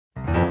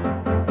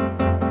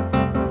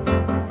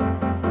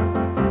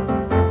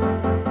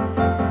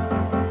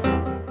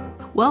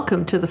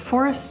Welcome to the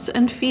forests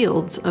and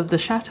fields of the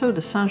Château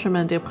de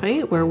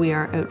Saint-Germain-des-Prés, where we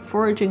are out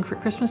foraging for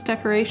Christmas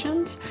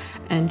decorations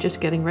and just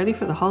getting ready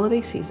for the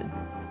holiday season.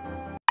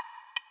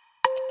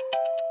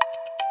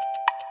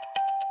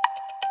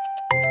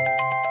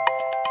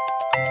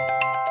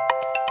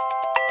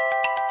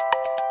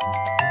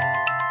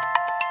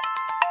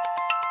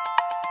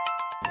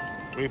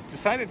 We've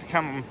decided to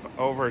come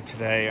over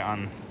today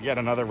on yet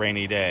another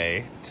rainy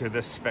day to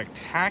this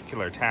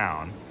spectacular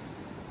town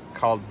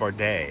called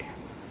Bordeaux.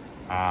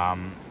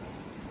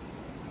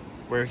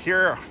 We're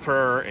here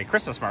for a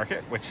Christmas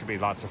market, which should be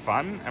lots of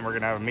fun, and we're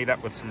going to meet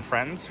up with some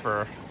friends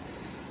for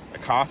a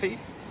coffee.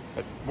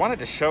 But wanted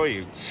to show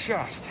you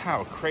just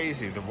how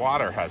crazy the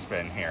water has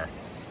been here.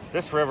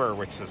 This river,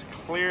 which has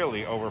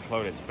clearly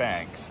overflowed its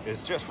banks,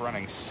 is just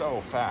running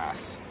so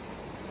fast.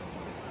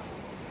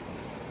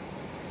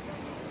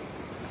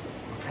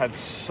 We've had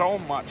so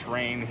much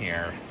rain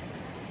here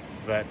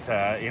that,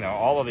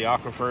 all of the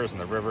aquifers and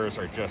the rivers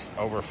are just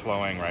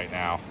overflowing right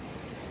now.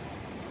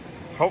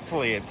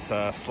 Hopefully it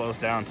slows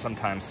down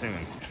sometime soon.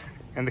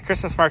 And the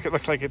Christmas market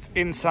looks like it's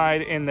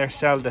inside in their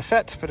salle de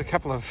fête, but a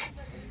couple of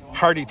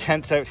hardy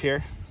tents out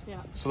here.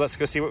 Yeah. So let's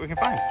go see what we can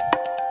find.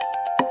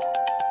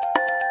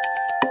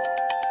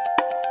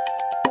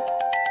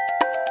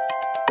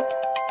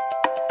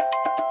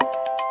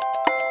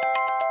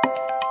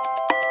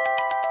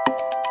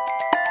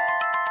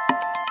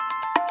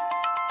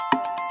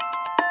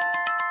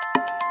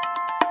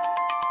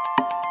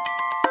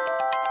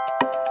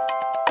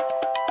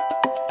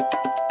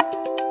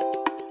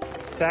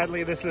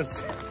 Sadly, this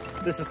is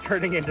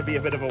turning into be a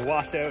bit of a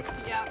washout.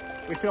 Yeah.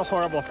 We feel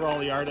horrible for all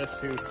the artists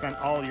who spent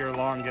all year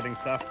long getting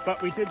stuff,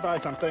 but we did buy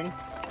something.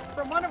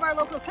 From one of our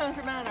local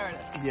Saint-Germain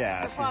artists.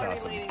 Yeah, she's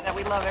awesome. Lady that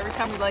we love every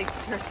time we like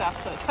her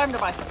stuff, so it's time to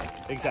buy something.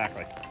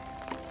 Exactly.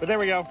 But there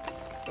we go.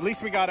 At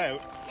least we got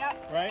out.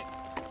 Yep. Right?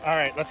 All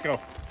right, let's go.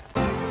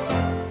 All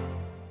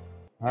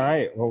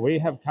right, well, we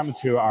have come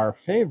to our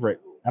favorite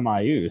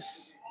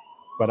Emmaüs,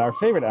 but our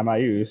favorite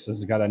Emmaüs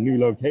has got a new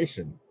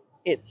location.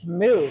 It's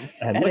moved.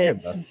 And look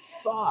at the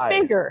size.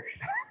 Bigger.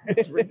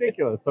 It's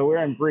ridiculous. So we're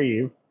in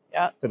Brive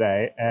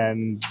today.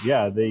 And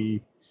yeah,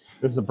 this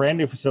is a brand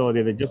new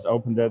facility. They just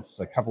opened it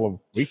a couple of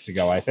weeks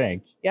ago, I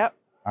think. Yep.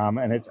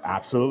 And it's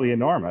absolutely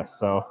enormous.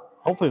 So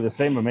hopefully the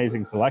same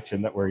amazing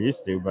selection that we're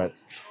used to,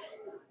 but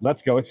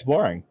let's go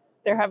exploring.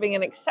 They're having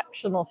an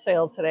exceptional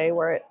sale today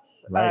where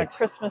it's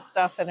Christmas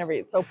stuff and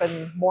it's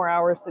open more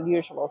hours than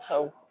usual.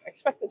 So I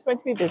expect it's going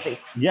to be busy.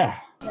 Yeah.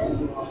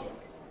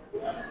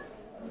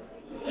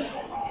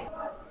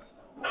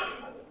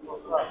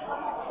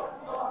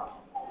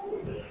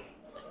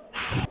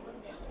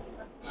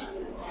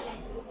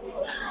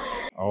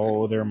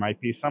 Oh, there might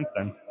be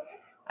something.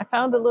 I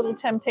found a little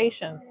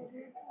temptation.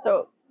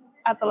 So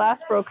at the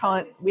last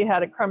Brocont, we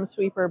had a crumb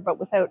sweeper, but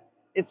without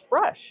its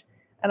brush.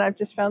 And I've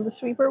just found the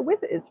sweeper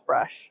with its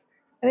brush.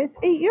 And it's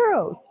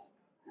 €8.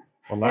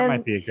 Well, that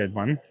might be a good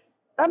one.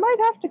 That might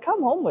have to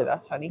come home with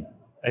us, honey.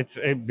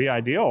 It'd be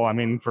ideal. I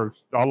mean, for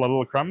all the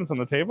little crumbs on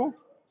the table.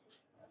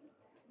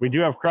 We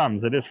do have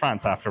crumbs. It is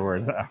France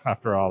afterwards.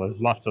 After all,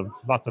 there's lots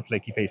of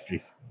flaky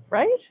pastries.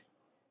 Right?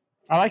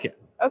 I like it.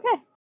 Okay.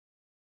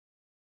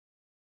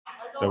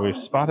 So we've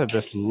spotted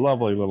this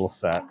lovely little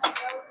set,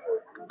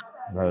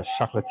 a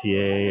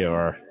chocolatier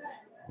or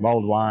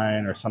mulled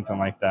wine or something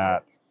like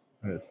that.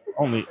 And it's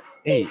only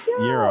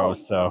 €8.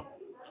 So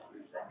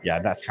yeah,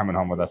 that's coming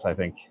home with us, I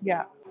think.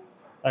 Yeah.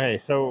 Okay,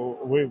 so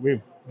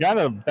we've got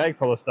a bag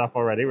full of stuff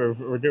already.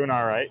 We're doing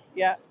all right.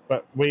 Yeah.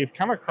 But we've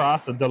come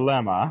across a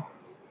dilemma.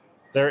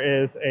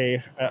 There is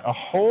a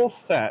whole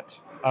set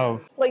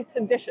of plates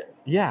and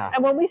dishes. Yeah.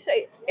 And when we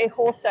say a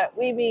whole set,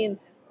 we mean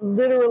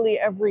literally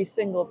every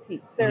single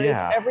piece. There is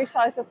every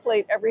size of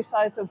plate, every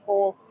size of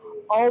bowl,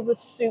 all the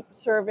soup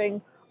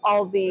serving,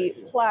 all the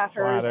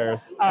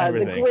platters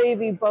the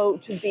gravy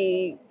boat,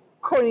 the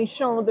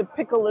cornichon, the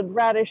pickle and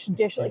radish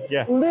dish,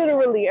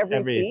 literally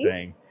every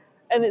piece.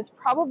 And it's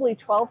probably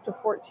 12 to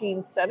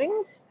 14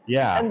 settings.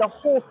 Yeah. And the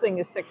whole thing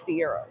is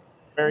 €60.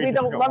 We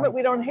don't love it.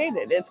 We don't hate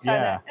it. It's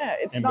kind of,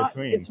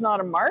 it's not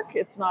a mark.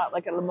 It's not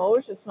like a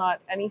Limoges. It's not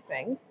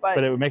anything.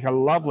 But it would make a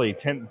lovely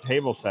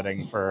table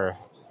setting for,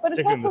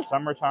 particularly in the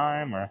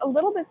summertime. Or a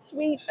little bit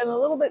sweet and a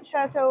little bit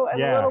Chateau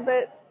and a little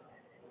bit,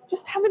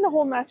 just having the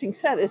whole matching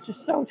set is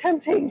just so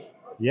tempting.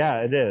 Yeah,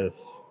 it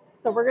is.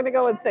 So we're going to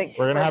go and think.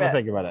 We're going to have to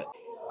think about it.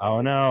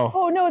 Oh, no.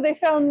 Oh, no, they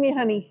found me,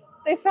 honey.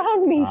 They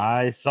found me.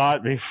 I saw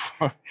it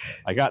before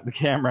I got the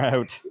camera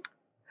out.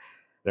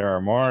 There are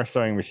more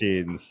sewing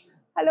machines.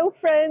 Hello,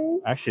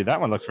 friends. Actually,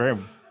 that one looks very,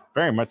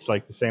 very much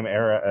like the same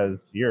era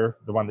as the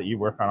one that you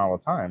work on all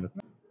the time, isn't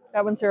it?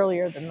 That one's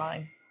earlier than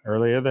mine.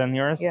 Earlier than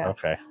yours?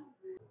 Yes. Okay.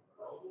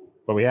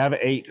 But we have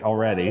 8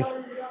 already.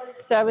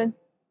 7.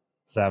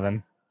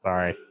 7.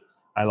 Sorry.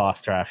 I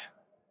lost track.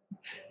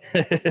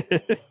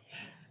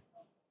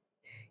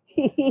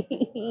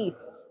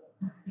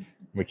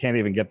 We can't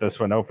even get this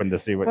one open to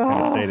see what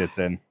kind of state it's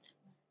in.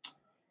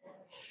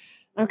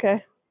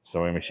 Okay.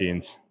 Sewing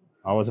machines.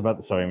 Always about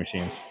the sewing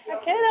machines. I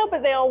can't help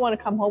it. They all want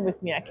to come home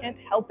with me. I can't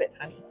help it,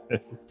 honey.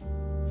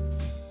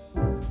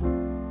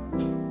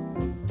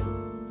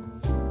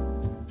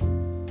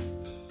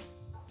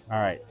 All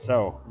right,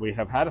 so we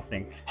have had a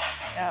think.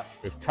 Yep.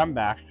 We've come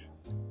back.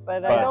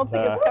 But I don't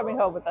think it's coming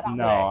home with us No,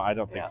 today. I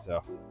don't think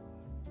so.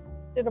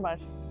 C'est dommage.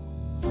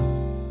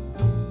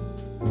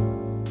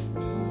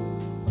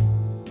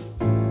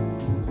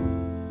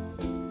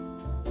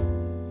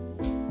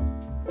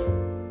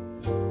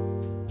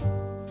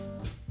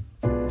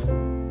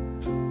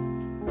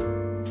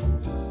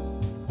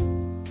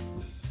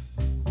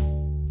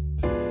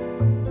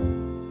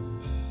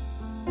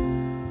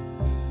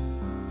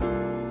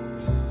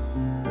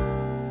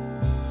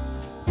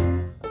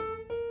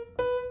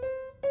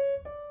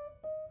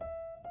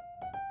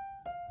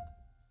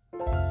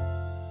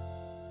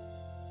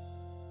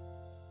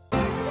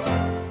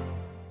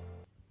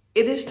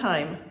 It is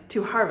time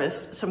to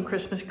harvest some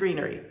Christmas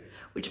greenery,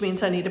 which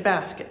means I need a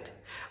basket,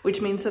 which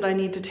means that I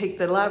need to take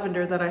the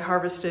lavender that I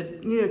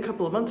harvested a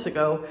couple of months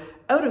ago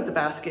out of the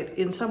basket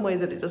in some way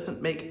that it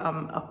doesn't make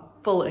a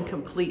full and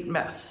complete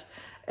mess.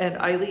 And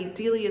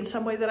ideally in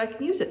some way that I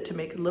can use it to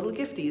make little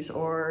gifties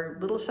or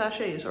little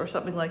sachets or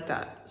something like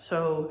that.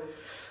 So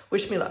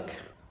wish me luck.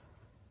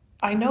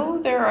 I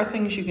know there are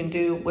things you can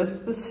do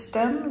with the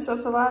stems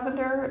of the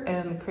lavender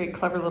and create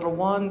clever little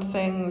wand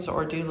things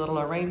or do little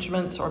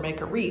arrangements or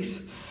make a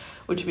wreath,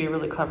 which would be a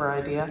really clever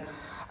idea.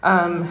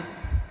 And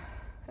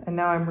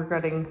now I'm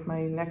regretting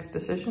my next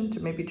decision to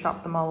maybe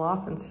chop them all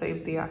off and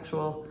save the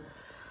actual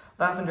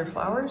lavender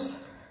flowers.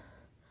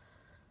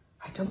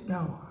 I don't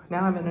know.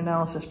 Now I'm in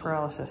analysis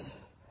paralysis.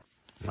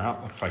 Well,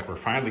 looks like we're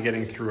finally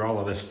getting through all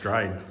of this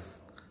dried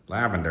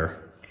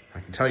lavender.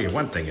 I can tell you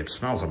one thing, it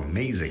smells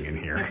amazing in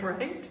here.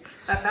 Right?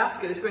 That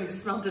basket is going to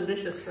smell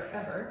delicious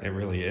forever. It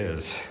really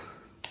is.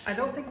 I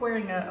don't think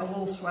wearing a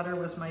wool sweater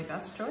was my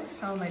best choice.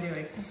 How am I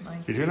doing?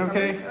 You're doing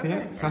okay?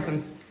 Yeah,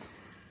 nothing.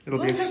 It'll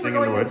be interesting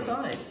in the woods.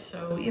 Outside,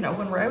 so, you know,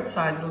 when we're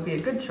outside, it'll be a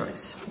good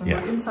choice. When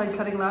we're inside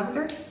cutting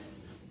lavender,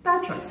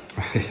 bad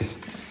choice.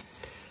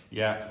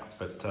 Yeah,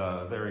 but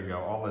there we go.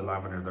 All the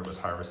lavender that was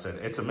harvested.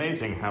 It's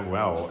amazing how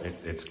well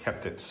it's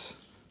kept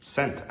its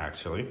scent,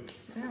 actually.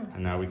 Yeah.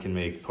 And now we can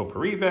make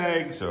potpourri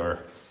bags or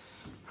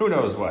who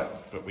knows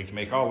what, but we can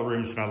make all the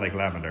rooms smell like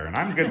lavender, and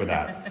I'm good with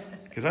that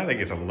because I think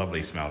it's a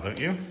lovely smell,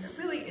 don't you? It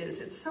really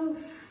is. It's so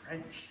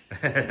French.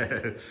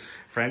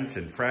 French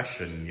and fresh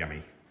and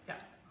yummy. Yeah.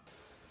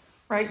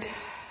 Right,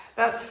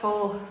 that's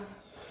full.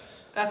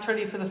 That's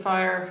ready for the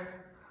fire.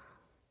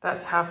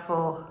 That's half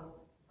full.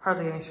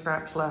 Hardly any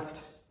scraps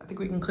left. I think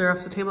we can clear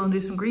off the table and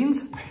do some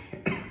greens.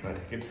 I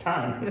think it's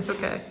time.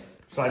 Okay.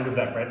 So I move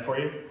that bread for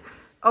you?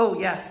 Oh,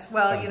 yes.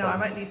 Well, you know, I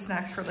might need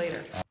snacks for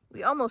later.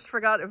 We almost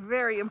forgot a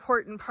very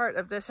important part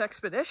of this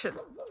expedition.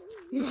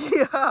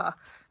 Yeah,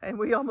 and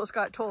we almost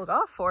got told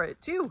off for it,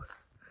 too.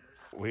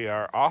 We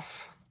are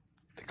off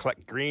to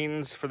collect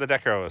greens for the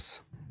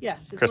decos.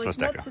 Yes, it's Christmas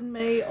like nuts in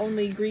May,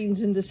 only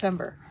greens in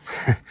December.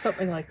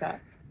 Something like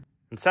that.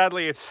 And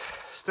sadly, it's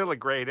still a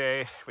gray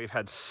day. We've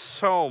had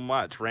so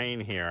much rain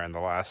here in the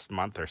last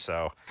month or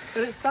so.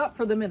 But it stopped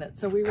for the minute,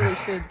 so we really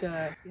should...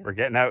 We're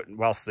getting out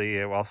whilst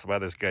the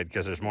weather's good,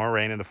 because there's more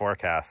rain in the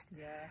forecast.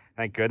 Yeah.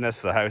 Thank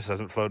goodness the house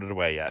hasn't floated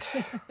away yet.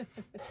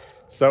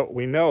 So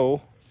we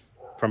know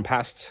from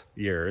past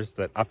years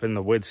that up in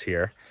the woods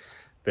here,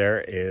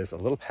 there is a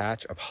little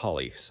patch of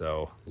holly.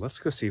 So let's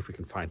go see if we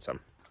can find some.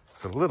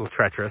 It's a little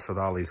treacherous with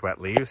all these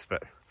wet leaves,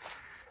 but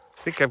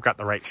I think I've got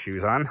the right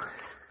shoes on.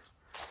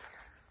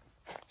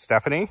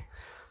 Stephanie,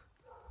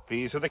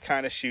 these are the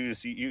kind of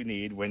shoes that you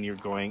need when you're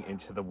going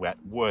into the wet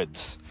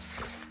woods.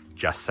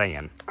 Just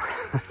saying.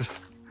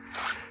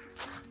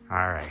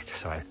 All right,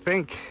 so I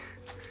think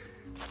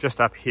just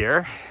up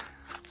here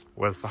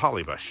was the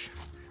holly bush.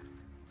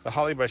 The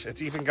holly bush,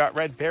 it's even got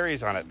red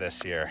berries on it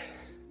this year,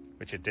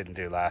 which it didn't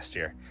do last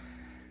year.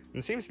 And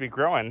it seems to be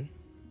growing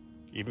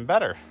even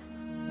better.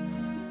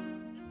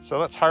 So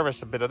let's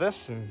harvest a bit of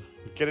this and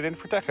get it in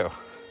for deco.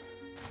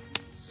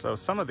 So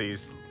some of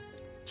these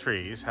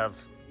trees have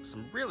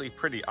some really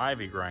pretty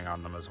ivy growing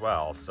on them as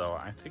well. So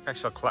I think I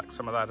shall collect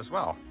some of that as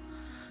well.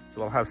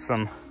 So we'll have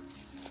some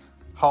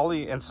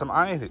holly and some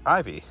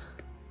ivy.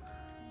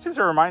 Seems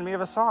to remind me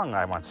of a song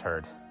I once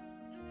heard.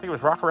 I think it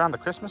was Rock Around the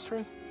Christmas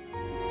Tree.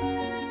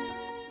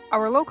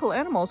 Our local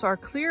animals are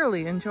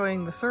clearly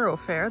enjoying the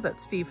thoroughfare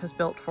that Steve has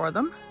built for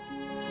them.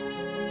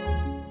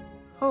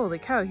 Holy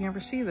cow, you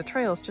never see the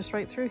trails just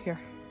right through here.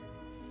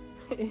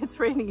 It's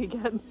raining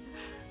again.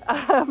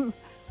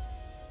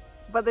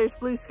 But there's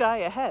blue sky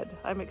ahead.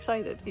 I'm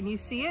excited. Can you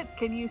see it?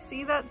 Can you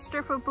see that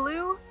strip of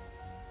blue?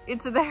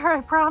 It's there,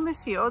 I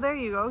promise you. Oh, there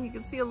you go. You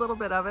can see a little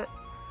bit of it.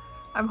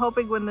 I'm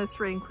hoping when this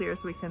rain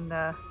clears, we can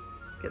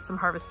get some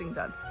harvesting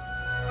done.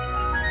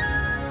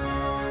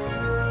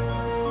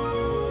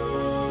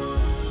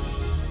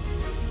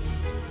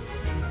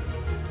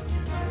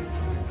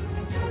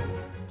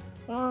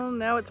 Well,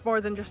 now it's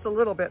more than just a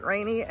little bit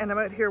rainy, and I'm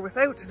out here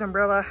without an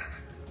umbrella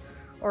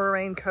or a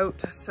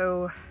raincoat,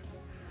 so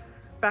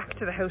back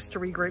to the house to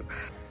regroup.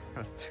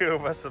 The two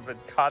of us have been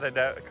caught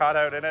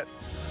out in it.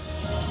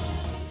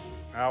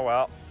 Oh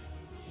well.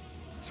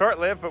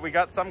 Short-lived, but we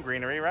got some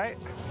greenery, right?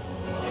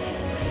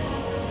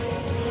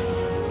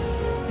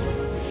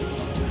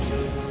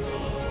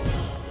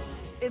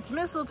 It's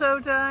mistletoe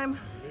time.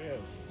 It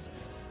is.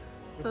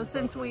 So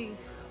since we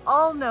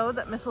all know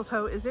that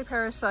mistletoe is a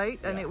parasite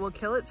and it will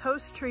kill its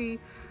host tree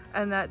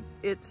and that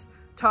it's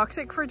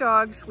toxic for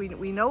dogs,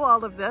 we know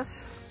all of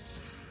this.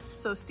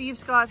 So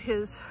Steve's got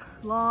his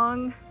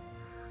long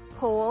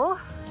pole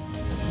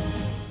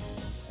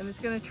and it's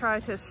going to try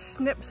to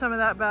snip some of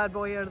that bad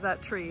boy out of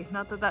that tree.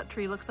 Not that that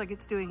tree looks like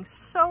it's doing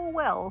so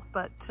well,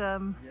 but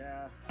yeah,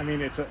 I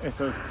mean, it's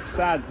a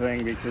sad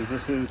thing because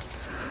this is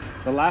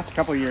the last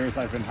couple of years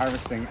I've been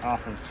harvesting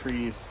off of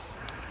trees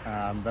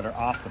that are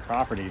off the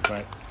property,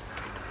 but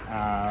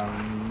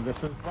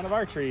this is one of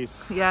our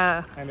trees.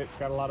 yeah. And it's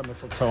got a lot of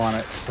mistletoe on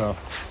it, so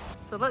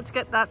let's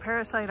get that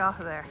parasite off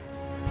of there.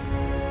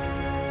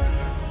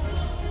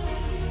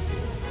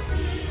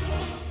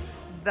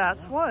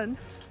 That's one.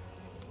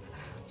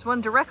 There's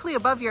one directly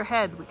above your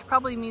head, which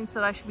probably means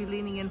that I should be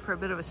leaning in for a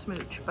bit of a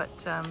smooch, but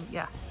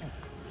yeah.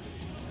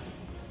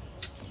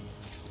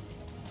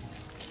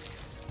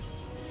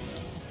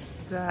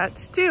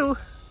 That's two.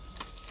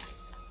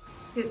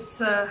 It's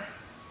a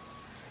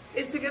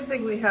good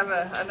thing we have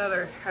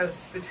another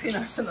house between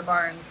us and the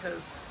barn,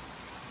 because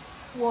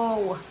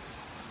whoa,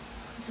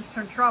 it just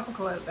turned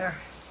tropical out there.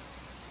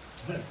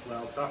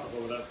 well,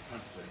 tropical without the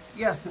temperature.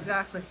 Yes,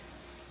 exactly.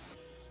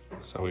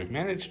 So we've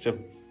managed to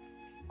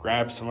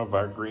grab some of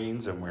our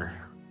greens and we're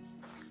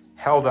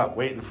held up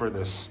waiting for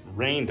this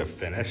rain to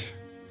finish.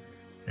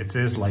 It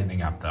is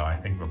lightening up though. I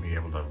think we'll be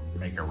able to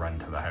make a run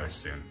to the house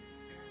soon.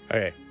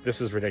 Okay,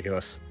 this is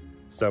ridiculous.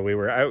 So we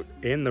were out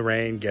in the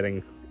rain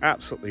getting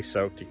absolutely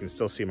soaked. You can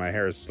still see my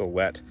hair is still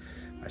wet.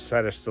 My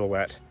sweater's still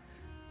wet.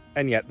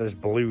 And yet there's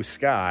blue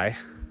sky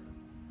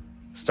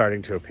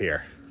starting to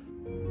appear.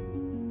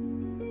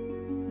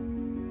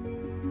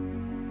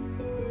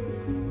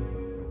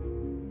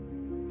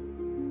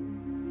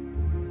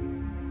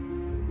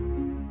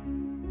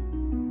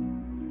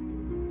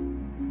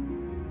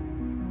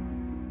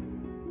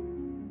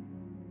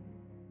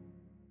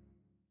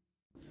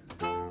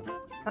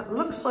 That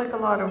looks like a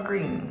lot of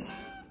greens,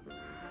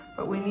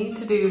 but we need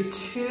to do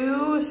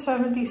 2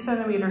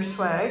 70-centimeter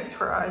swags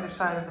for either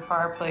side of the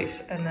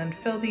fireplace and then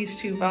fill these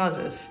 2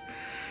 vases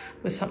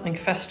with something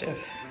festive.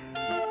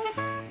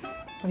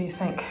 What do you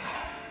think?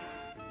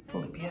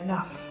 Will it be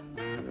enough?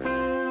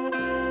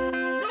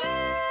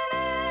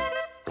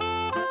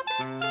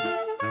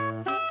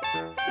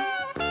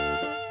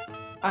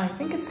 I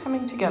think it's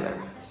coming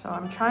together. So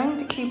I'm trying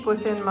to keep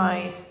within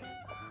my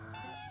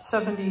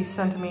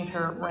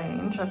 70-centimeter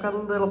range. I've got a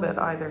little bit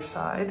either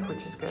side,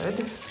 which is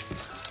good,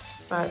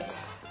 but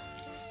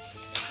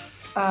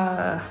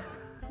I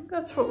think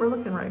that's what we're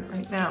looking right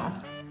now.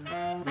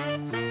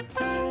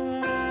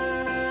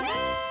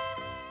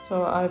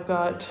 So I've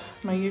got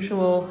my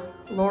usual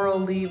laurel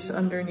leaves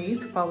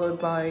underneath, followed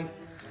by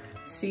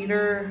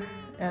cedar,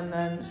 and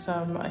then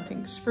some, I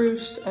think,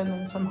 spruce, and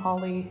then some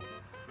holly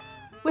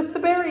with the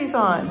berries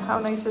on. How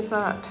nice is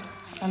that?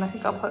 And I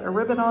think I'll put a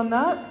ribbon on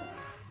that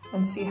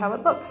and see how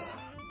it looks.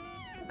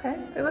 Okay,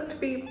 they look to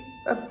be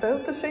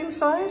about the same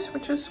size,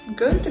 which is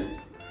good.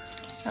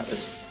 That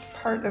was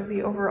part of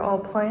the overall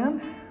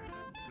plan.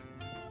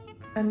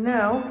 And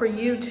now for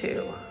you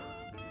two.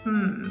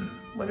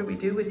 What do we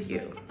do with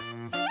you?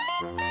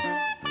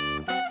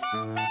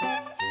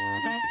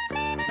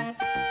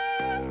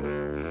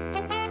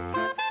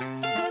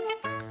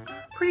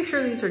 Pretty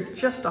sure these are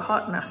just a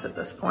hot mess at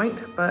this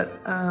point, but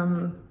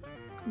I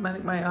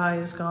think my eye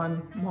has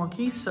gone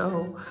wonky,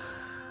 so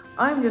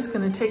I'm just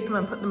going to take them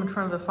and put them in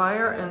front of the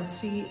fire and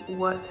see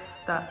what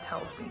that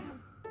tells me.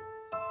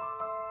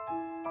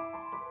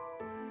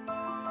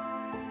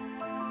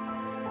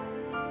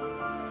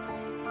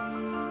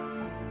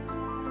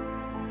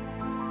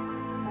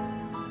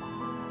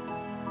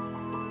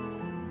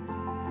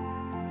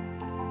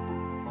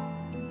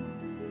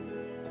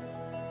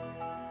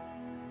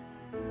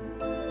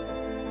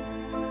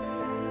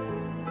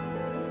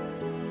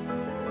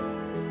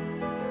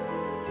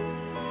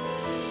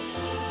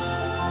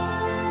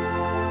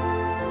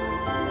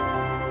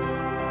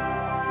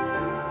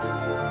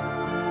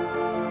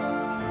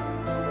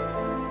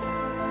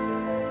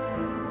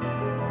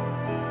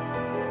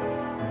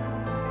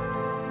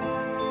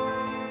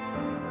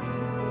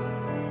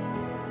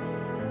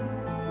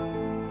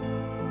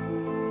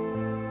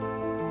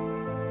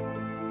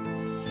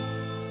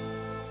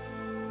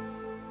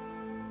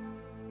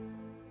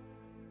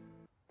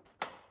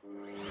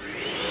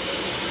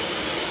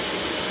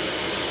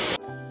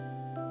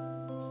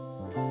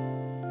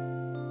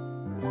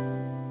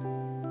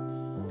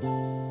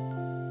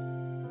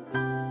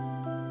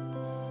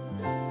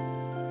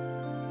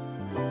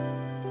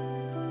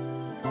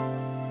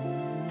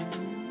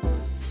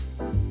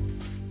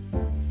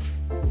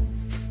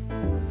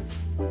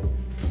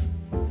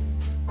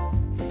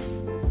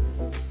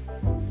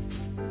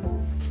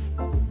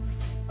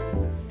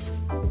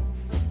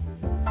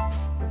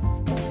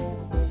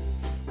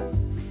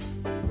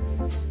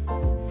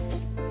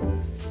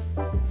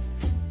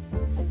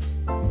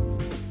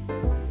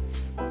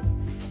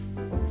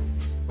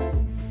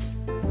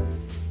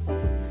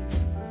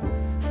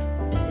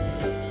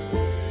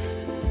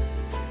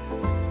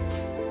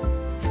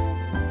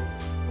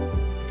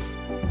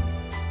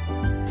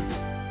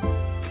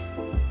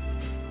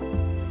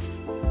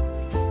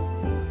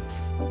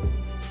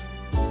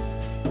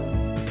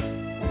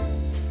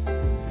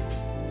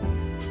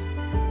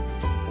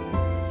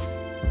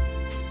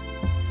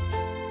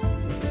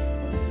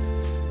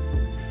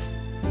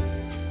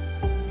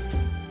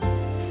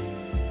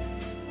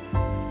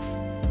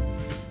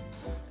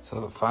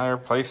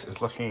 fireplace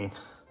is looking,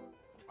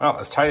 well,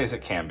 as tidy as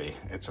it can be.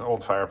 It's an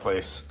old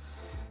fireplace,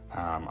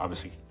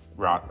 obviously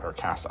wrought or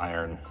cast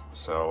iron.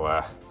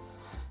 So,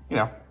 you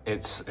know,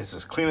 it's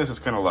as clean as it's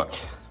gonna look.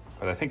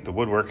 But I think the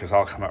woodwork has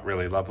all come out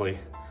really lovely.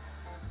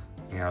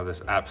 You know,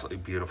 this absolutely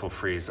beautiful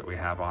frieze that we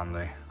have on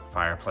the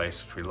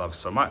fireplace, which we love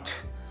so much.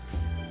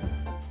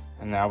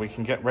 And now we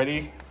can get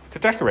ready to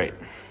decorate.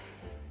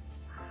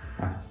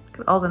 Look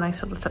at all the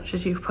nice little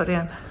touches you've put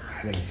in.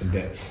 Adding some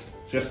bits,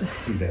 just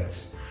some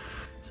bits.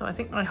 So I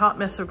think my hot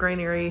mess of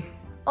greenery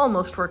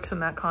almost works in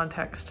that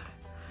context.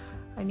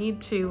 I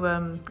need to, I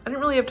didn't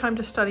really have time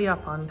to study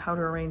up on how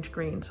to arrange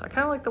greens. I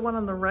kind of like the one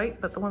on the right,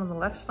 but the one on the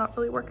left's not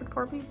really working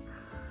for me.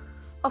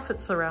 I'll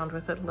fitz around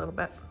with it a little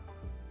bit.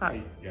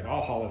 You got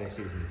all holiday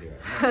season to do it.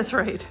 Right? That's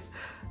right.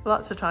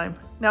 Lots of time.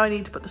 Now I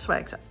need to put the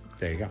swags up.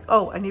 There you go.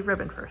 Oh, I need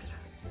ribbon first.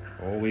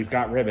 Oh, we've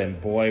got ribbon.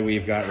 Boy,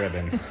 we've got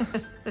ribbon.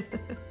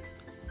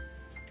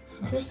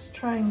 I'm just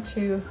trying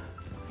to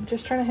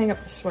hang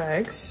up the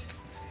swags.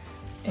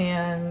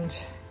 And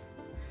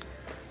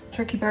the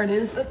tricky part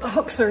is that the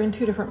hooks are in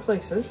 2 different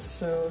places.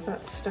 So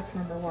that's step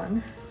number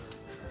 1.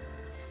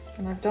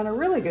 And I've done a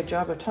really good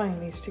job of tying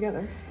these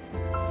together.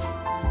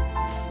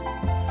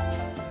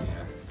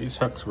 These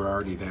hooks were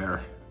already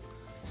there,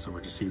 so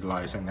we're just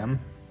utilizing them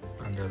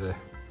under the,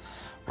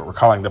 what we're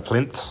calling the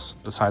plinths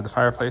beside the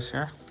fireplace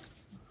here.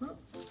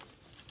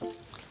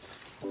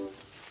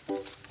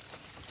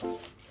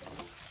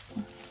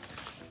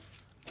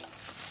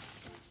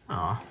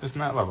 Aw, isn't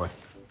that lovely?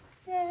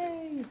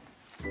 Yay!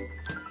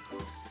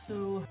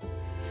 So...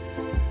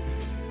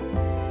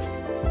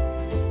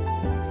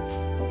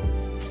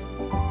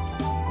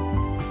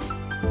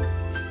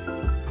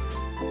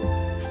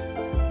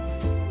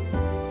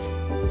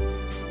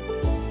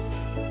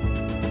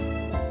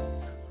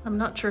 I'm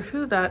not sure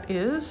who that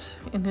is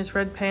in his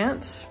red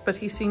pants, but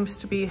he seems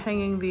to be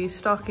hanging these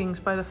stockings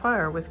by the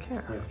fire with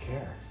care. With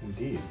care,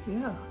 indeed.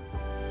 Yeah.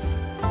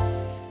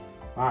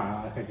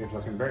 I think it's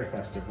looking very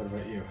festive. What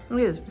about you?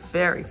 It is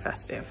very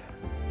festive.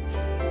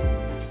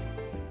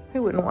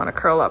 Who wouldn't want to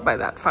curl up by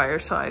that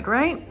fireside,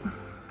 right?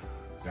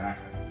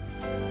 Exactly.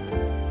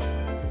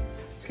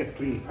 Let's get the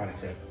cleaning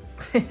products out.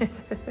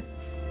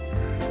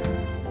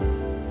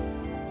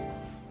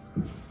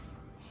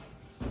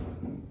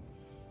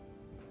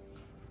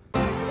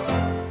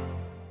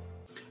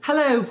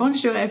 Hello,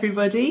 bonjour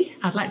everybody.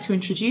 I'd like to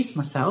introduce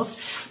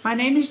myself. My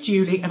name is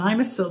Julie and I'm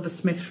a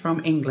silversmith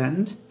from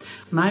England,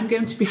 and I'm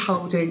going to be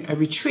holding a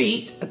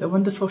retreat at the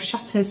wonderful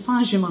Château de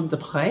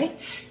Saint-Germain-des-Prés,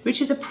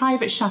 which is a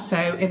private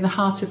chateau in the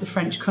heart of the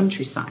French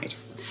countryside.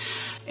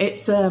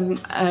 It's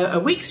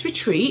a week's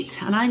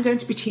retreat, and I'm going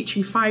to be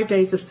teaching 5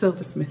 days of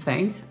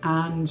silversmithing,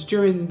 and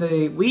during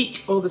the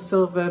week all the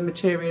silver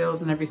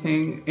materials and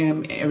everything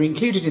are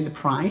included in the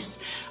price,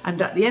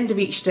 and at the end of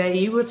each day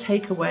you will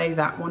take away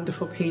that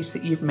wonderful piece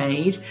that you've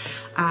made.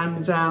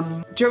 And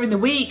during the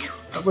week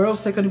we're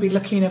also going to be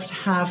lucky enough to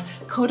have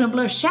cordon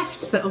bleu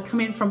chefs that will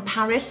come in from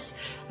Paris,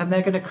 and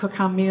they're going to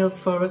cook our meals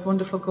for us,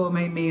 wonderful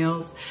gourmet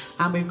meals,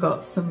 and we've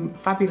got some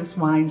fabulous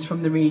wines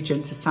from the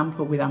region to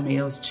sample with our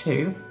meals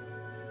too.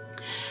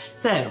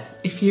 So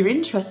if you're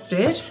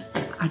interested,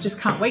 I just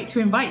can't wait to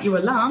invite you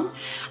along.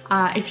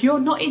 If you're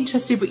not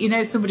interested, but you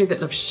know somebody that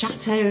loves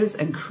chateaus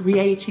and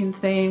creating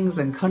things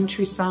and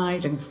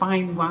countryside and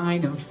fine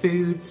wine and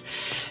foods,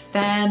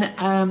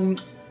 then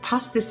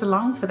pass this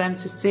along for them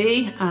to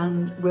see,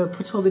 and we'll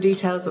put all the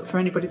details up for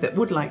anybody that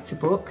would like to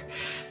book.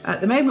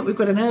 At the moment we've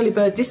got an early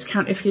bird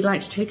discount if you'd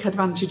like to take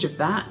advantage of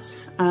that.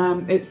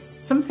 It's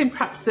something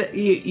perhaps that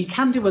you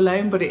can do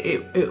alone, but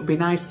it would be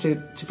nice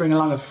to bring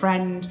along a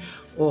friend,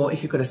 or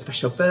if you've got a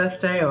special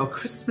birthday or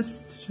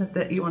Christmas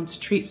that you want to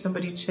treat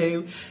somebody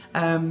to,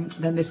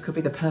 then this could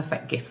be the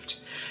perfect gift.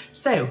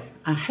 So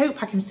I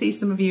hope I can see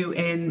some of you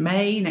in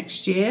May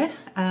next year,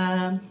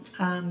 and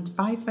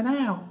bye for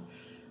now.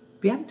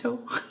 Bientôt.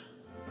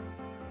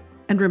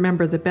 And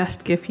remember, the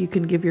best gift you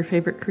can give your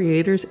favorite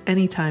creators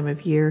any time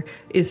of year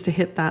is to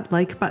hit that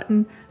like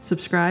button,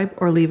 subscribe,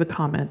 or leave a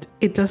comment.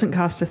 It doesn't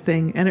cost a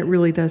thing, and it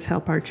really does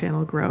help our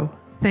channel grow.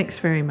 Thanks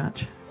very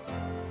much.